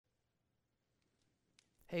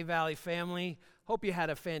Hey, Valley family. Hope you had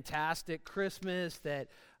a fantastic Christmas, that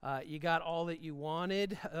you got all that you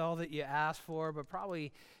wanted, all that you asked for, but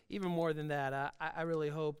probably even more than that. I really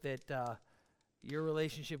hope that your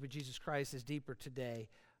relationship with Jesus Christ is deeper today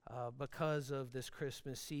because of this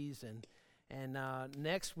Christmas season. And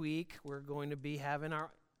next week, we're going to be having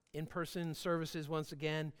our in-person services once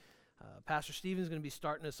again. Pastor Stephen's going to be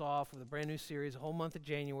starting us off with a brand new series, a whole month of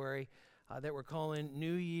January, that we're calling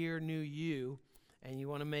New Year, New You. And you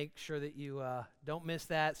want to make sure that you don't miss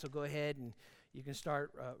that, so go ahead and you can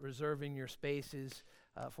start reserving your spaces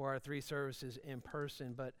for our 3 services in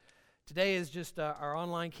person. But today is just our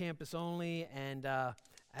online campus only, and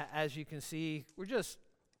as you can see, we're just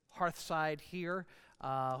hearthside here.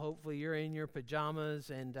 Hopefully you're in your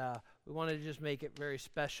pajamas, and we wanted to just make it very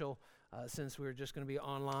special since we're just going to be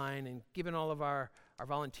online, and giving all of our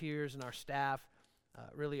volunteers and our staff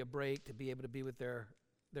really a break to be able to be with their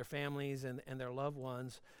families and their loved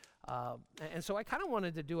ones. And so I kind of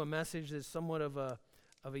wanted to do a message that's somewhat of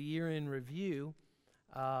a year in review.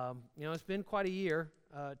 It's been quite a year,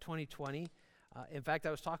 2020. In fact,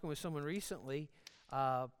 I was talking with someone recently.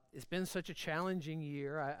 It's been such a challenging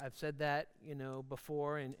year. I've said that,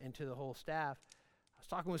 before and to the whole staff. I was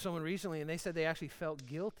talking with someone recently, and they said they actually felt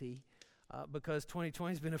guilty because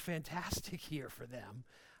 2020 has been a fantastic year for them.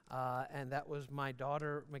 And that was my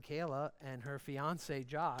daughter, Michaela, and her fiance,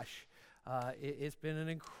 Josh. It's been an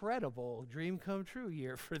incredible dream come true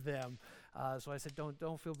year for them. So I said,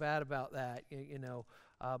 don't feel bad about that,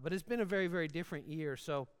 But it's been a very, very different year.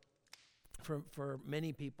 So for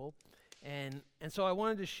many people. And so I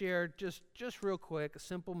wanted to share just real quick, a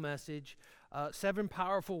simple message, 7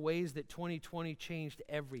 powerful ways that 2020 changed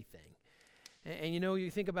everything. And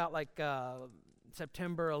you think about like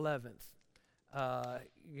September 11th.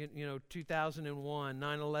 2001,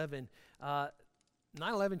 9/11.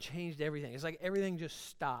 9/11 changed everything. It's like everything just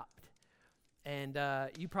stopped. And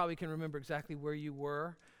you probably can remember exactly where you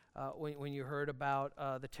were when you heard about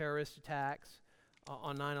the terrorist attacks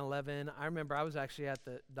on 9/11. I remember I was actually at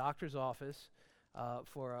the doctor's office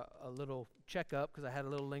for a little checkup because I had a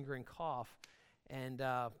little lingering cough, and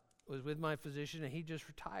was with my physician, and he just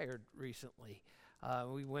retired recently.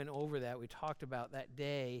 We went over that. We talked about that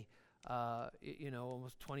day.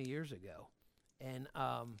 Almost 20 years ago. And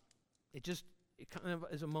it kind of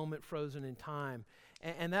is a moment frozen in time.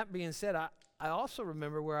 And that being said, I also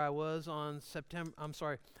remember where I was on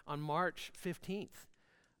March 15th,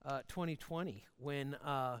 2020, when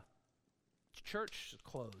church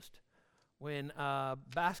closed, when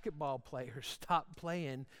basketball players stopped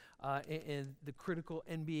playing in the critical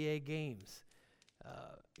NBA games.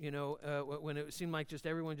 When it seemed like just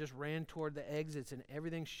everyone just ran toward the exits and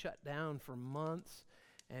everything shut down for months,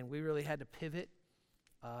 and we really had to pivot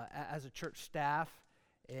as a church staff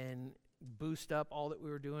and boost up all that we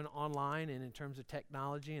were doing online and in terms of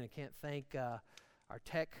technology. And I can't thank our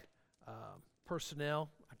tech personnel,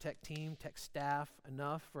 our tech team, tech staff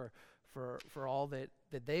enough for all that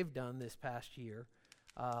they've done this past year.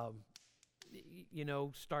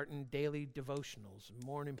 Starting daily devotionals,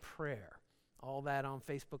 morning prayer, all that on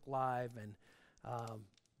Facebook Live, and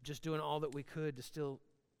just doing all that we could to still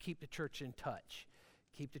keep the church in touch,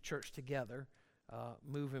 keep the church together,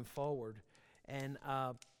 moving forward. And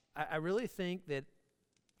I really think that,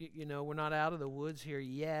 we're not out of the woods here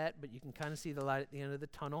yet, but you can kind of see the light at the end of the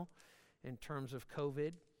tunnel in terms of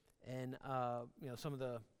COVID and, some of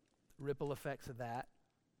the ripple effects of that.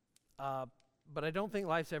 But I don't think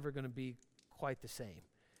life's ever going to be quite the same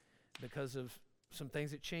because of some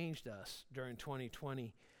things that changed us during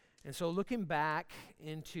 2020. And so looking back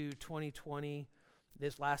into 2020,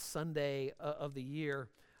 this last Sunday of the year,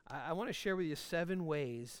 I want to share with you 7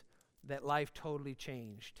 ways that life totally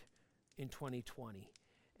changed in 2020.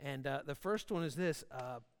 And the first one is this: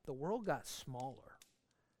 the world got smaller.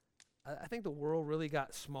 I think the world really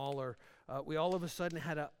got smaller. We all of a sudden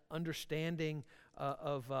had an understanding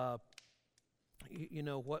of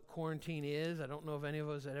what quarantine is. I don't know if any of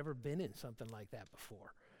us had ever been in something like that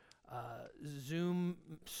before. Zoom,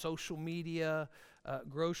 social media,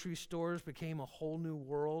 grocery stores became a whole new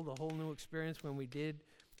world, a whole new experience when we did,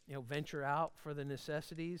 venture out for the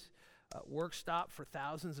necessities. Work stopped for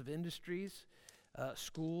thousands of industries,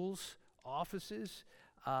 schools, offices,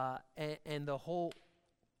 and the whole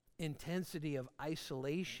intensity of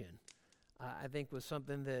isolation, I think, was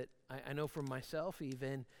something that I know for myself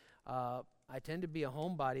even. I tend to be a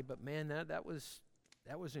homebody, but man, that was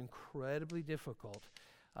incredibly difficult,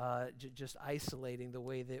 just isolating the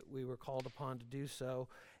way that we were called upon to do so.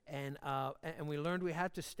 And we learned we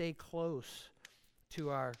had to stay close to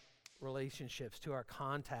our relationships, to our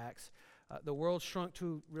contacts. The world shrunk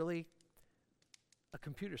to really a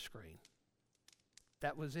computer screen.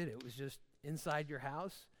 That was it. It was just inside your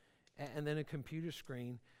house and then a computer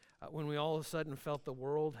screen when we all of a sudden felt the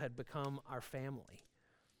world had become our family.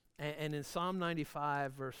 And in Psalm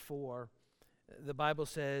 95, verse 4, the Bible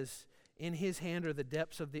says, "In his hand are the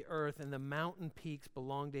depths of the earth, and the mountain peaks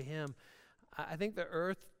belong to him." I think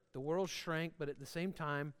the world shrank, but at the same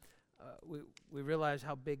time, we realize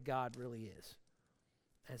how big God really is.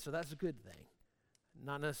 And so that's a good thing.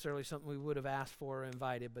 Not necessarily something we would have asked for or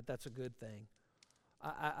invited, but that's a good thing.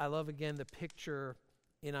 I love, again, the picture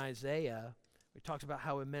in Isaiah. It talks about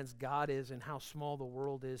how immense God is and how small the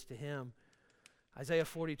world is to him. Isaiah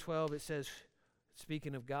 40:12, it says,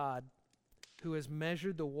 speaking of God, "Who has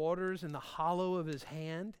measured the waters in the hollow of his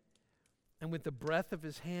hand, and with the breadth of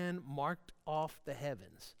his hand marked off the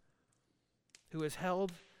heavens. Who has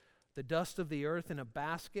held the dust of the earth in a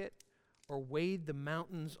basket, or weighed the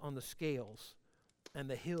mountains on the scales, and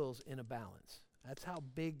the hills in a balance." That's how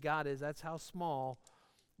big God is. That's how small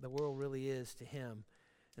the world really is to him.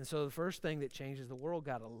 And so the first thing that changed is the world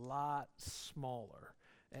got a lot smaller.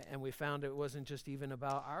 And we found it wasn't just even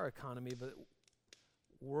about our economy, but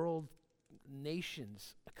world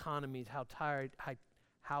nations' economies, how tied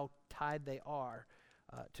they are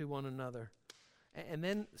to one another. And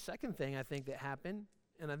then the second thing I think that happened,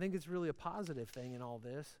 and I think it's really a positive thing in all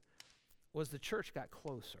this, was the church got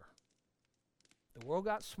closer. The world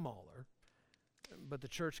got smaller, but the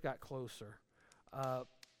church got closer.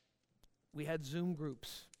 We had Zoom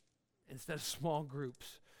groups instead of small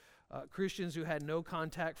groups. Christians who had no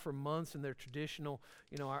contact for months in their traditional,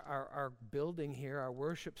 our building here, our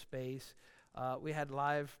worship space, we had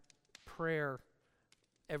live prayer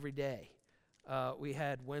every day. We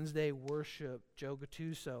had Wednesday worship, Joe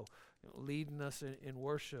Gattuso leading us in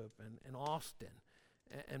worship, and Austin,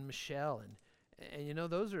 and Michelle, and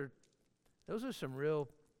those are some real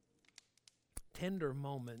tender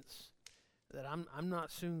moments that I'm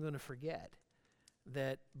not soon going to forget.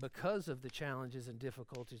 That because of the challenges and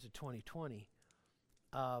difficulties of 2020,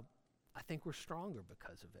 I think we're stronger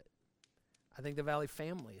because of it. I think the Valley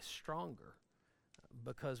family is stronger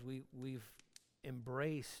because we've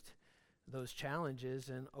embraced those challenges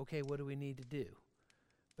and, okay, what do we need to do?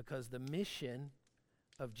 Because the mission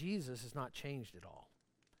of Jesus has not changed at all.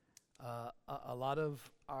 A lot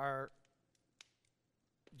of our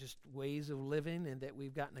just ways of living and that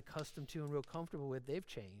we've gotten accustomed to and real comfortable with, they've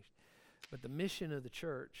changed. But the mission of the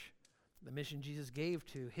church, the mission Jesus gave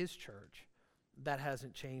to his church, that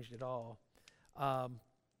hasn't changed at all.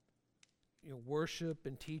 Worship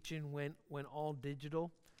and teaching went all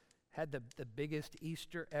digital. Had the biggest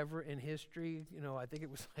Easter ever in history. I think it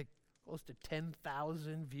was like close to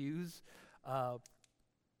 10,000 views.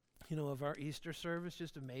 Of our Easter service,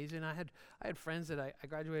 just amazing. I had friends that I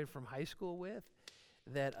graduated from high school with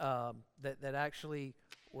that actually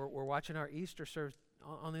were watching our Easter service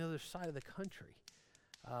on the other side of the country.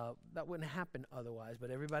 That wouldn't happen otherwise, but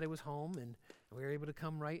everybody was home, and we were able to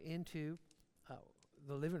come right into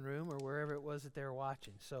the living room or wherever it was that they were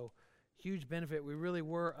watching. So huge benefit. We really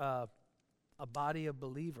were a body of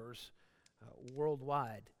believers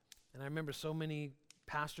worldwide. And I remember so many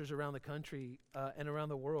pastors around the country and around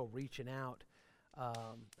the world reaching out,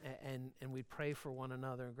 and we'd pray for one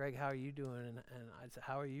another. And Greg, how are you doing? And I'd say,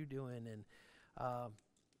 how are you doing? And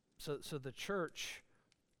so the church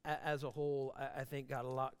as a whole, I think, got a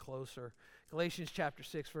lot closer. Galatians chapter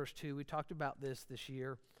 6, verse 2, we talked about this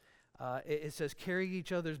year. It says, "Carry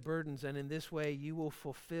each other's burdens, and in this way you will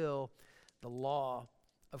fulfill the law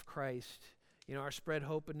of Christ." Our Spread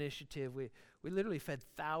Hope initiative, we literally fed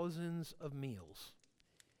thousands of meals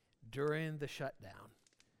during the shutdown,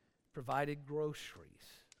 provided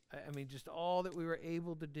groceries. I mean, just all that we were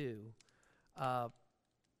able to do. I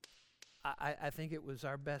think it was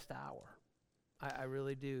our best hour. I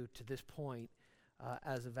really do, to this point,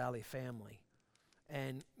 as a Valley family.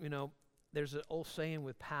 And, there's an old saying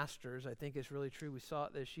with pastors, I think it's really true. We saw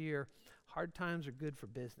it this year. Hard times are good for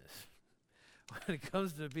business. When it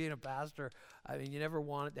comes to being a pastor, I mean, you never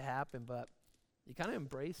want it to happen, but you kind of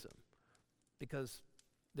embrace them because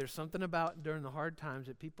there's something about during the hard times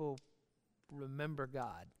that people remember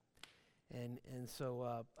God. And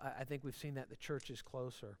so I think we've seen that the church is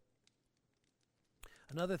closer.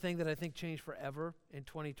 Another thing that I think changed forever in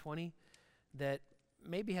 2020 that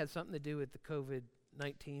maybe had something to do with the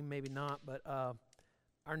COVID-19, maybe not, but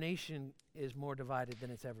our nation is more divided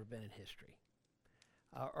than it's ever been in history.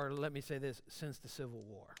 Or let me say this, since the Civil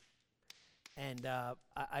War. And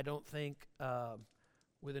I don't think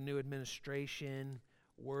with a new administration,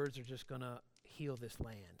 words are just going to heal this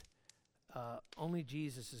land. Only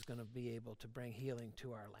Jesus is going to be able to bring healing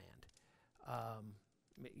to our land.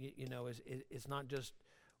 It's not just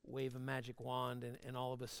wave a magic wand and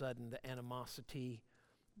all of a sudden the animosity,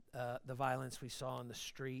 the violence we saw in the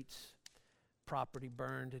streets, property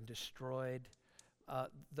burned and destroyed.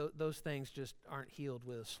 Those things just aren't healed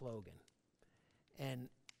with a slogan. And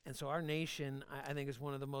so our nation, I think, is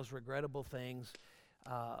one of the most regrettable things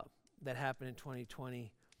that happened in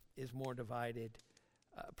 2020 is more divided.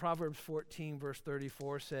 Proverbs 14 verse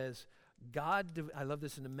 34 says, I love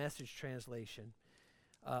this in the Message translation,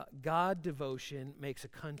 God devotion makes a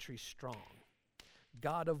country strong.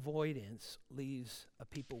 God avoidance leaves a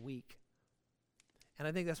people weak. And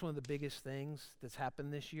I think that's one of the biggest things that's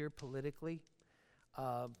happened this year politically.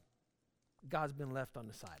 God's been left on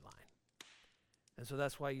the sideline. And so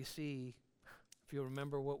that's why you see, if you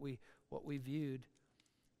remember what we viewed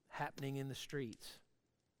happening in the streets,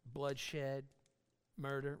 bloodshed,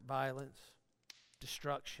 murder, violence,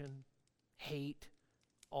 destruction, hate,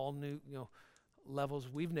 all new, levels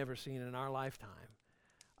we've never seen in our lifetime.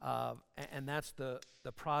 And that's the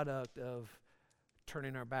product of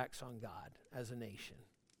turning our backs on God as a nation.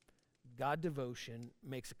 God devotion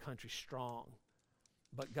makes a country strong,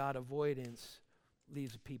 but God avoidance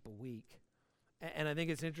leaves a people weak. And I think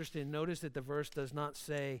it's interesting. Notice that the verse does not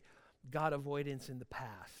say God avoidance in the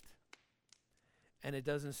past. And it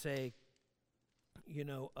doesn't say,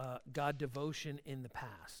 God devotion in the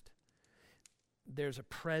past. There's a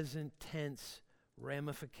present tense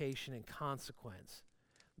ramification and consequence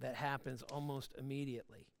that happens almost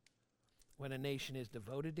immediately. When a nation is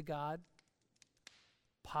devoted to God,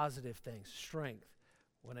 positive things, strength.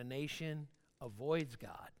 When a nation avoids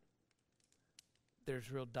God,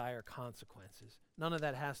 there's real dire consequences. None of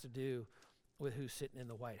that has to do with who's sitting in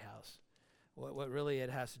the White House. What really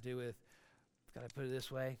it has to do with, can I put it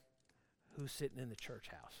this way, who's sitting in the church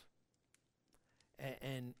house.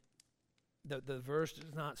 And the verse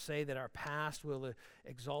does not say that our past will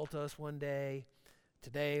exalt us one day,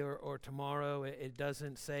 today or tomorrow. It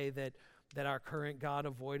doesn't say that our current God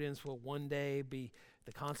avoidance will one day be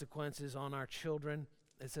the consequences on our children.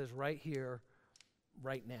 It says right here,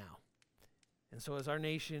 right now. And so as our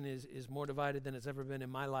nation is more divided than it's ever been in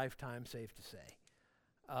my lifetime, safe to say,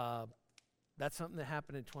 that's something that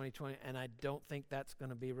happened in 2020, and I don't think that's going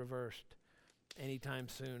to be reversed anytime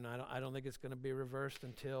soon. I don't think it's going to be reversed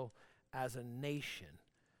until, as a nation,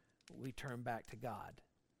 we turn back to God.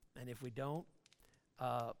 And if we don't,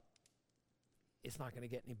 it's not going to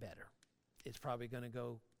get any better. It's probably going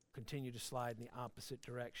to continue to slide in the opposite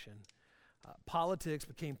direction. Politics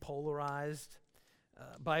became polarized.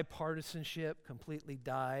 Bipartisanship completely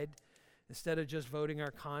died. Instead of just voting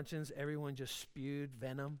our conscience, everyone just spewed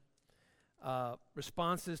venom.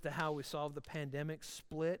 Responses to how we solved the pandemic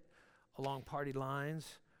split along party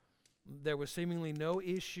lines. There was seemingly no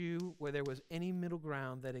issue where there was any middle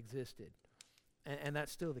ground that existed. And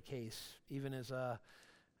that's still the case, even as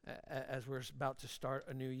we're about to start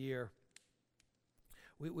a new year.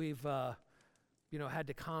 We've had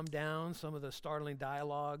to calm down some of the startling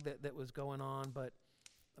dialogue that was going on, but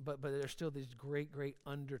there's still these great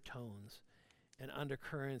undertones and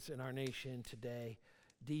undercurrents in our nation today,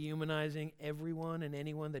 dehumanizing everyone and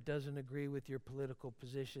anyone that doesn't agree with your political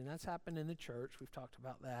position. That's happened in the church. We've talked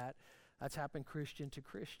about that. That's happened Christian to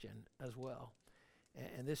Christian as well.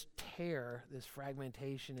 And this tear, this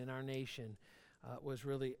fragmentation in our nation was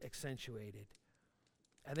really accentuated.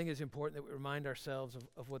 I think it's important that we remind ourselves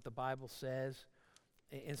of what the Bible says.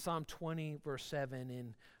 In Psalm 20, verse 7,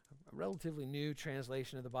 in a relatively new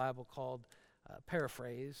translation of the Bible called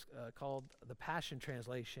the Passion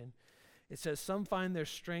Translation, it says, "Some find their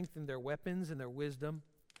strength in their weapons and their wisdom,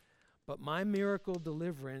 but my miracle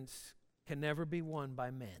deliverance can never be won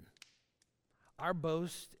by men. Our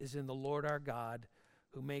boast is in the Lord our God,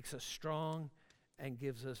 who makes us strong and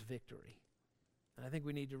gives us victory." And I think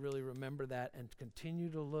we need to really remember that and continue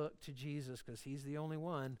to look to Jesus, because he's the only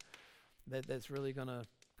one that's really going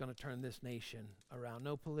to turn this nation around.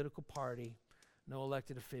 No political party, no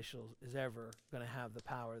elected officials is ever going to have the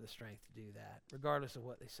power or the strength to do that, regardless of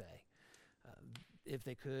what they say. If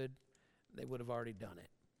they could, they would have already done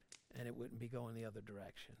it, and it wouldn't be going the other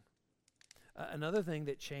direction. Another thing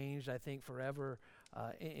that changed, I think, forever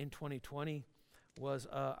in 2020 was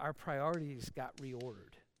our priorities got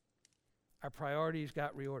reordered. Our priorities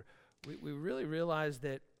got reordered. We really realized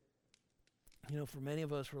that, for many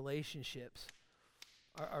of us, relationships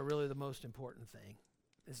are really the most important thing.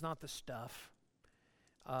 It's not the stuff.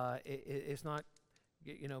 It's not,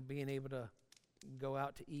 being able to go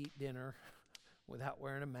out to eat dinner without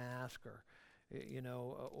wearing a mask or,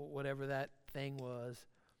 whatever that thing was.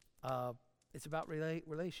 It's about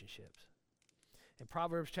relationships. In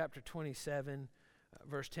Proverbs chapter 27,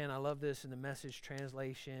 Verse 10, I love this in the Message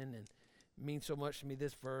translation, and it means so much to me,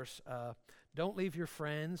 this verse. Don't leave your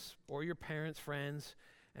friends or your parents' friends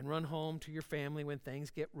and run home to your family when things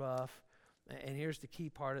get rough. And here's the key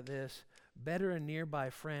part of this: better a nearby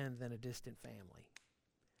friend than a distant family.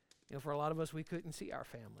 You know, for a lot of us, we couldn't see our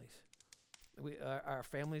families. Our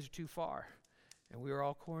families are too far, and we were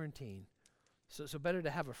all quarantined. So better to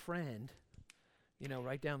have a friend, you know,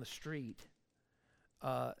 right down the street,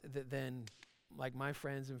 than like my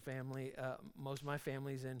friends and family. Most of my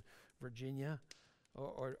family's in Virginia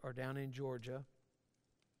or down in Georgia.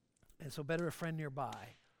 And so better a friend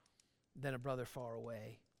nearby than a brother far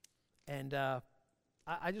away. And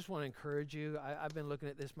I just want to encourage you. I've been looking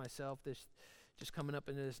at this myself, this just coming up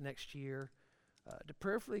into this next year, to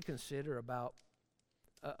prayerfully consider about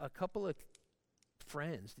a couple of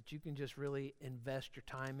friends that you can just really invest your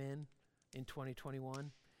time in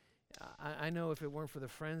 2021. I know if it weren't for the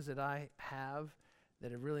friends that I have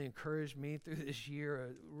that have really encouraged me through this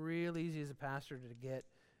year, real easy as a pastor to get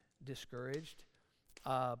discouraged.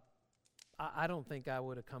 I don't think I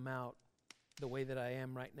would have come out the way that I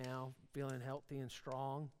am right now, feeling healthy and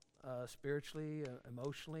strong, spiritually,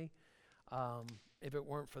 emotionally, if it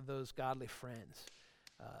weren't for those godly friends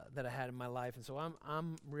that I had in my life. And so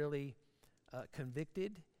I'm really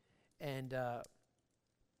convicted, and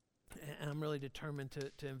I'm really determined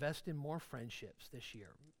to invest in more friendships this year,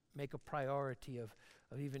 make a priority of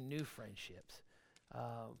even new friendships,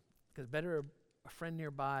 because better a friend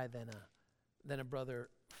nearby than a brother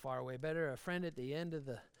far away. Better a friend at the end of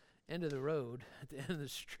the road, at the end of the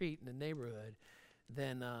street in the neighborhood,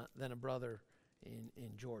 than a brother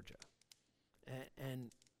in Georgia.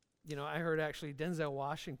 And you know, I heard actually Denzel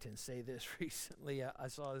Washington say this recently. I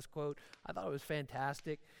saw this quote. I thought it was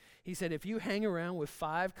fantastic. He said, if you hang around with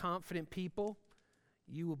 5 confident people,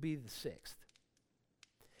 you will be the 6th.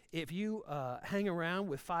 If you hang around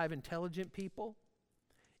with 5 intelligent people,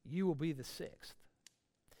 you will be the 6th.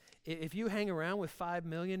 If you hang around with 5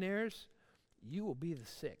 millionaires, you will be the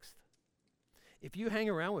 6th. If you hang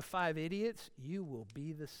around with 5 idiots, you will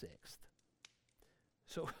be the 6th.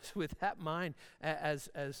 So with that in mind, as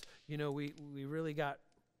you know, we really got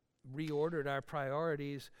reordered our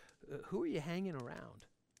priorities. Who are you hanging around?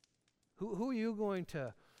 Who are you going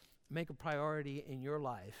to make a priority in your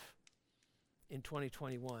life in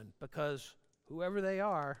 2021? Because whoever they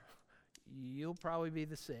are, you'll probably be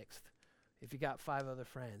the 6th if you got 5 other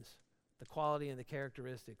friends, the quality and the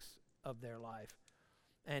characteristics of their life.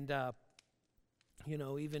 And you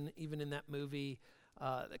know, even in that movie,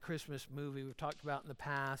 the Christmas movie we've talked about in the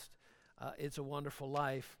past, It's a Wonderful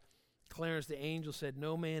Life, Clarence the angel said,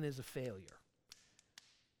 no man is a failure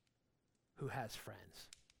who has friends.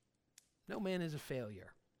 No man is a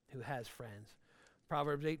failure who has friends.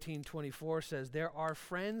 Proverbs 18:24 says, there are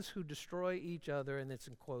friends who destroy each other, and it's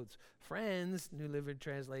in quotes, friends, New Living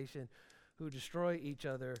Translation, who destroy each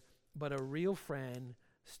other, but a real friend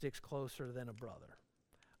sticks closer than a brother.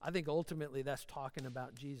 I think ultimately that's talking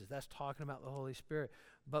about Jesus. That's talking about the Holy Spirit.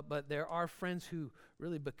 But there are friends who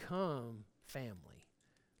really become family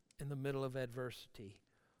in the middle of adversity.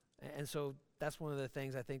 And so that's one of the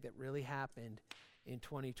things I think that really happened in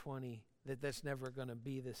 2020, that's never going to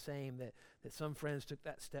be the same, that some friends took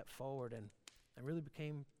that step forward and really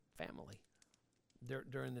became family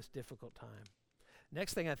during this difficult time.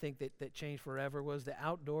 Next thing I think that changed forever was the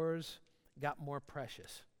outdoors got more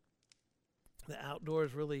precious. The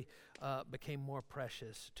outdoors really became more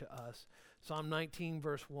precious to us. Psalm 19,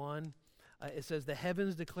 verse 1, it says, the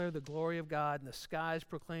heavens declare the glory of God, and the skies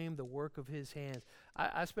proclaim the work of his hands.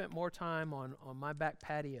 I spent more time on my back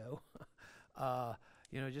patio,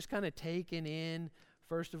 just kind of taking in.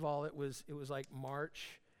 First of all, it was like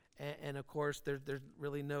March, and of course, there's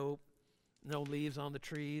really no leaves on the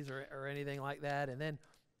trees or anything like that. And then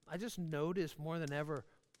I just noticed more than ever,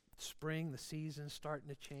 spring, the season's starting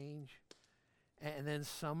to change. And then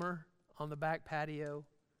summer on the back patio,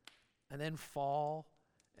 and then fall,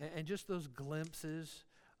 and just those glimpses.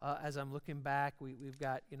 As I'm looking back, we've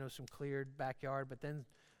got some cleared backyard, but then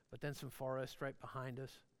some forest right behind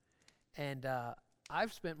us. And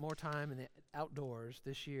I've spent more time in the outdoors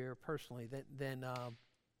this year personally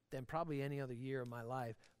than probably any other year of my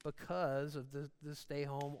life because of the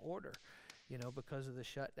stay-home order, because of the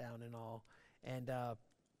shutdown and all, and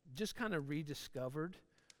just kind of rediscovered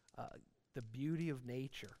the beauty of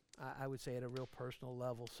nature, I would say, at a real personal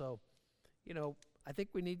level. So, I think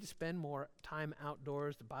we need to spend more time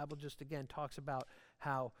outdoors. The Bible just, again, talks about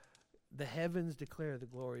how the heavens declare the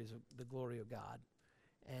glory of God.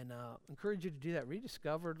 And encourage you to do that.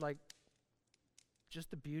 Rediscovered, like, just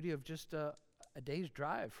the beauty of just a day's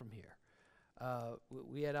drive from here.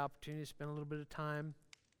 We had opportunity to spend a little bit of time,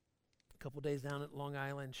 a couple days down at Long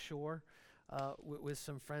Island Shore with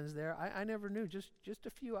some friends there. I never knew, just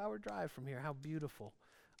a few hour drive from here, how beautiful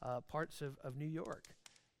parts of New York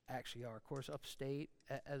actually are. Of course, upstate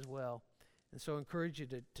as well. And so I encourage you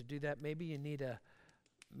to do that. Maybe you need a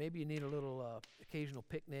little occasional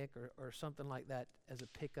picnic or something like that as a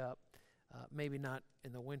pickup. Maybe not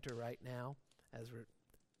in the winter right now, as we're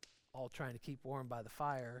all trying to keep warm by the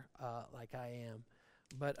fire, like I am.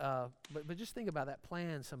 But just think about that.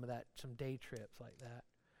 Plan some day trips like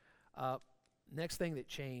that. Next thing that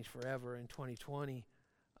changed forever in 2020,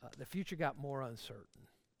 the future got more uncertain.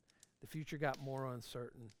 The future got more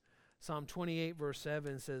uncertain. Psalm 28 verse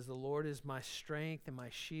 7 says, "The Lord is my strength and my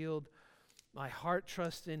shield. My heart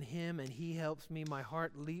trusts in him, and he helps me. My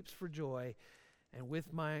heart leaps for joy, and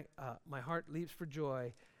with my heart leaps for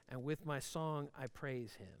joy, and with my song I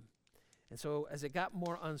praise him." And so, as it got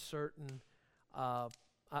more uncertain,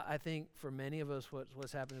 I think for many of us,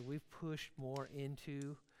 what's happening, we've pushed more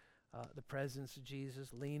into the presence of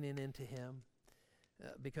Jesus, leaning into him,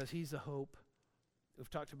 because he's the hope. We've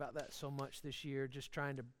talked about that so much this year, just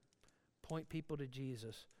trying to point people to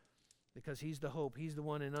Jesus, because he's the hope. He's the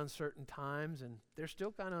one in uncertain times, and they're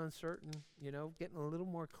still kind of uncertain, getting a little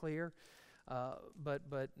more clear.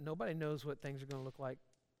 But nobody knows what things are going to look like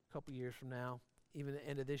a couple years from now, even the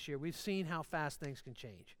end of this year. We've seen how fast things can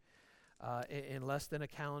change in less than a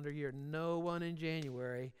calendar year. No one in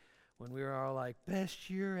January, when we were all like, best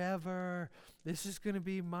year ever, this is going to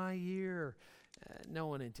be my year. No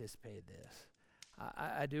one anticipated this.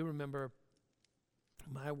 I do remember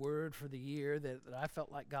my word for the year that I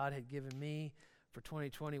felt like God had given me for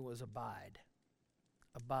 2020 was abide.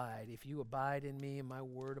 Abide. If you abide in me and my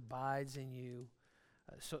word abides in you,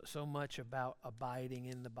 so much about abiding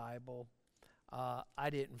in the Bible. I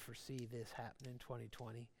didn't foresee this happening in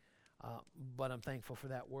 2020, but I'm thankful for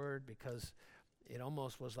that word, because it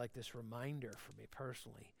almost was like this reminder for me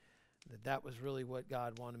personally that was really what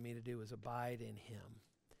God wanted me to do, was abide in him.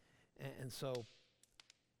 And so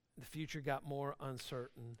the future got more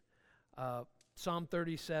uncertain. Psalm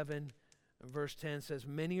 37 verse 10 says,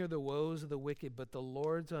 "Many are the woes of the wicked, but the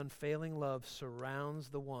Lord's unfailing love surrounds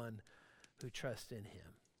the one who trusts in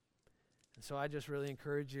him." And so I just really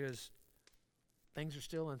encourage you, as things are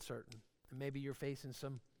still uncertain, and maybe you're facing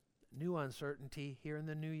some new uncertainty here in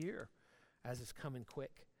the new year as it's coming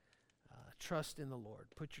quick. Trust in the Lord.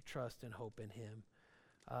 Put your trust and hope in him.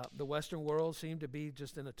 The Western world seemed to be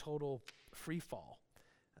just in a total free fall.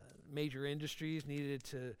 Major industries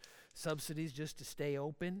needed subsidies just to stay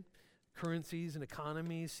open. Currencies and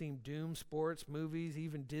economies seemed doomed. Sports, movies,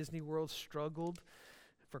 even Disney World struggled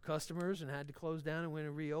for customers and had to close down. And when it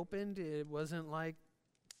reopened, it wasn't like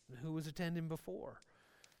who was attending before.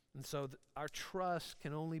 And so our trust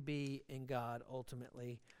can only be in God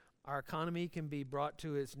ultimately. Our economy can be brought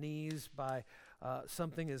to its knees by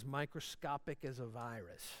something as microscopic as a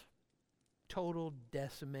virus. Total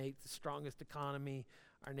decimate the strongest economy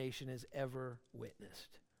our nation has ever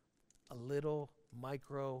witnessed. A little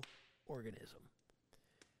microorganism.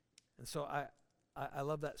 And so I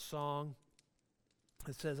love that song.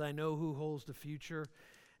 It says, "I know who holds the future,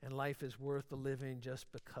 and life is worth the living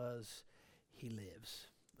just because he lives."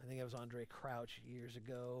 I think it was Andre Crouch years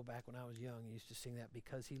ago, back when I was young. He used to sing that,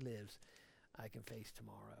 "Because he lives, I can face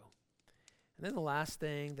tomorrow." And then the last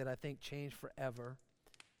thing that I think changed forever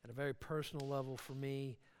at a very personal level for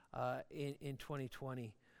me in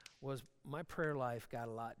 2020 was my prayer life got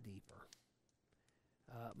a lot deeper.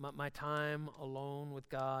 My time alone with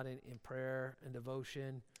God in prayer and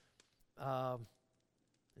devotion,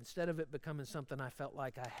 instead of it becoming something I felt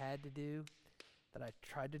like I had to do, that I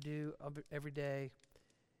tried to do every day,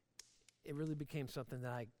 it really became something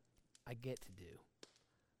that I get to do,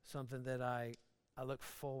 something that I look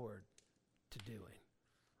forward to doing.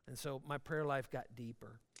 And so my prayer life got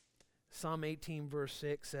deeper. Psalm 18 verse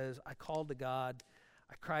 6 says, "I called to God,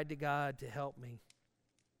 I cried to God to help me.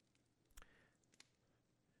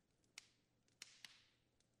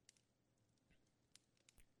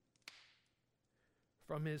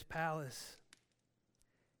 From his palace,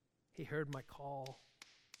 he heard my call.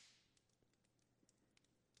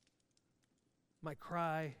 My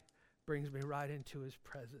cry brings me right into his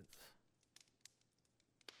presence.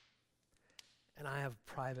 And I have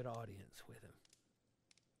private audience with him."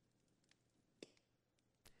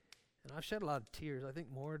 And I've shed a lot of tears, I think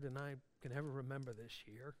more than I can ever remember this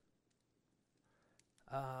year.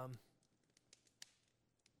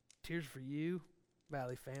 Tears for you,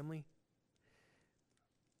 Valley family.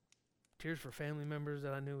 Tears for family members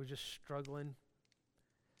that I knew were just struggling.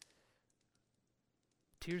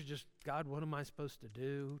 Tears just, God, what am I supposed to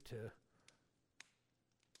do to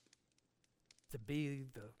to be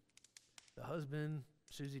the husband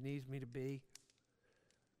Susie needs me to be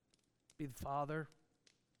the father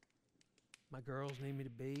my girls need me to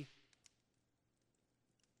be.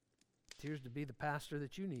 Here's to be the pastor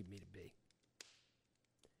that you need me to be.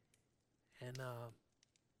 And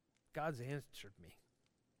God's answered me.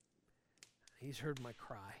 He's heard my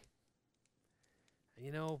cry. And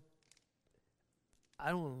you know, I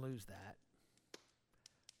don't want to lose that.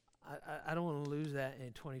 I don't want to lose that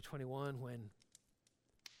in 2021 when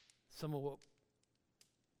some of what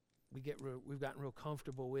we've gotten real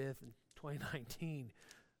comfortable with in 2019,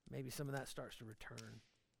 maybe some of that starts to return.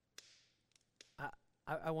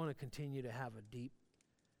 I want to continue to have a deep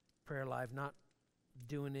prayer life, not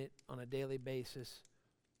doing it on a daily basis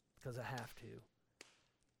because I have to,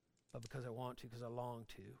 but because I want to, because I long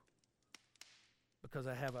to, because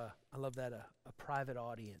I love that, a private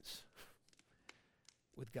audience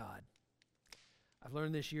with God. I've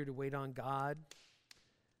learned this year to wait on God,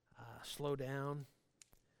 slow down,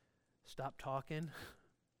 stop talking,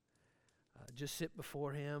 just sit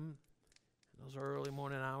before Him in those early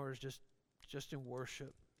morning hours, just in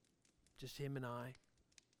worship, just Him and I.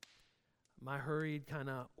 My hurried kind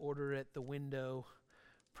of order at the window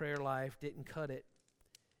prayer life didn't cut it.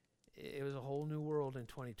 It was a whole new world in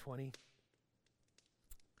 2020.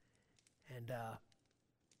 And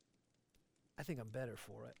I think I'm better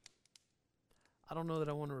for it. I don't know that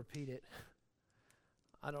I want to repeat it.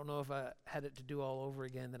 I don't know if I had it to do all over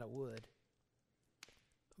again that I would.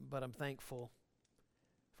 But I'm thankful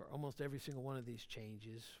for almost every single one of these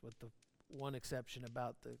changes, with the one exception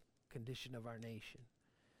about the condition of our nation.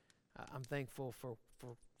 I'm thankful for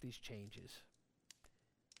these changes.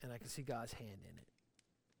 And I can see God's hand in it.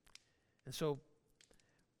 And so,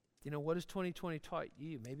 you know, what has 2020 taught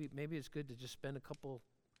you? Maybe it's good to just spend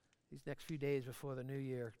these next few days before the new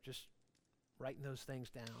year just writing those things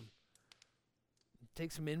down.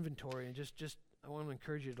 Take some inventory and just I want to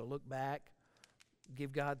encourage you to look back,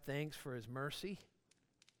 give God thanks for His mercy,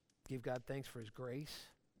 give God thanks for His grace.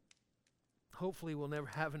 Hopefully we'll never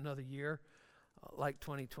have another year like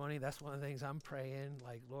 2020. That's one of the things I'm praying.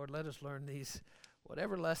 Like, Lord, let us learn these,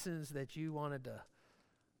 whatever lessons that you wanted to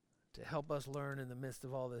help us learn in the midst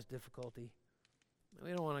of all this difficulty.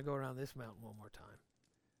 We don't want to go around this mountain one more time.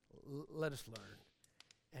 Let us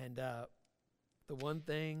learn. And the one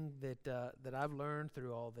thing that I've learned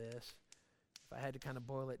through all this, if I had to kind of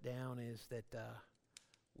boil it down, is that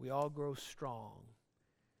we all grow strong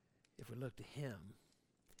if we look to Him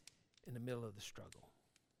in the middle of the struggle.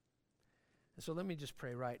 And so let me just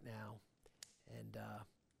pray right now and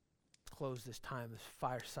close this time, this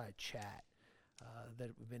fireside chat that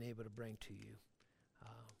we've been able to bring to you,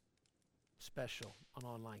 special on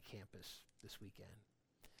Online Campus this weekend.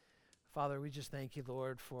 Father, we just thank you,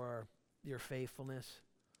 Lord, for your faithfulness.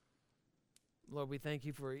 Lord, we thank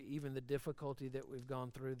you for even the difficulty that we've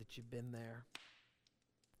gone through, that you've been there.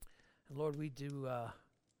 And Lord, we just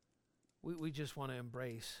want to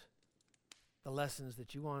embrace the lessons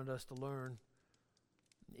that you wanted us to learn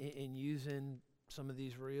in using some of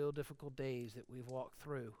these real difficult days that we've walked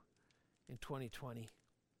through in 2020.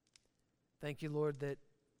 Thank you, Lord, that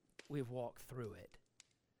we've walked through it.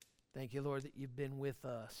 Thank you, Lord, that you've been with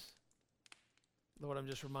us. Lord, I'm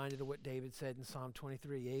just reminded of what David said in Psalm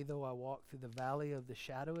 23. Yea, though I walk through the valley of the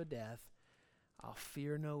shadow of death, I'll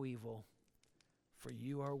fear no evil, for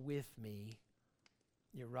you are with me.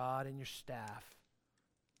 Your rod and your staff,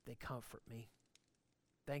 they comfort me.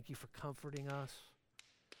 Thank you for comforting us.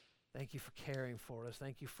 Thank you for caring for us.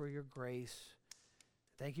 Thank you for your grace.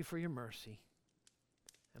 Thank you for your mercy.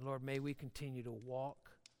 And Lord, may we continue to walk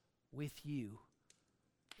with you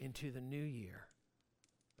into the new year.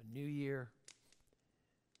 A new year,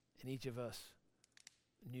 and each of us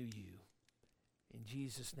knew you. In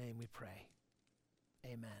Jesus' name we pray.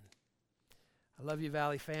 Amen. I love you,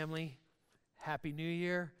 Valley family. Happy New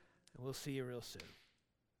Year, and we'll see you real soon.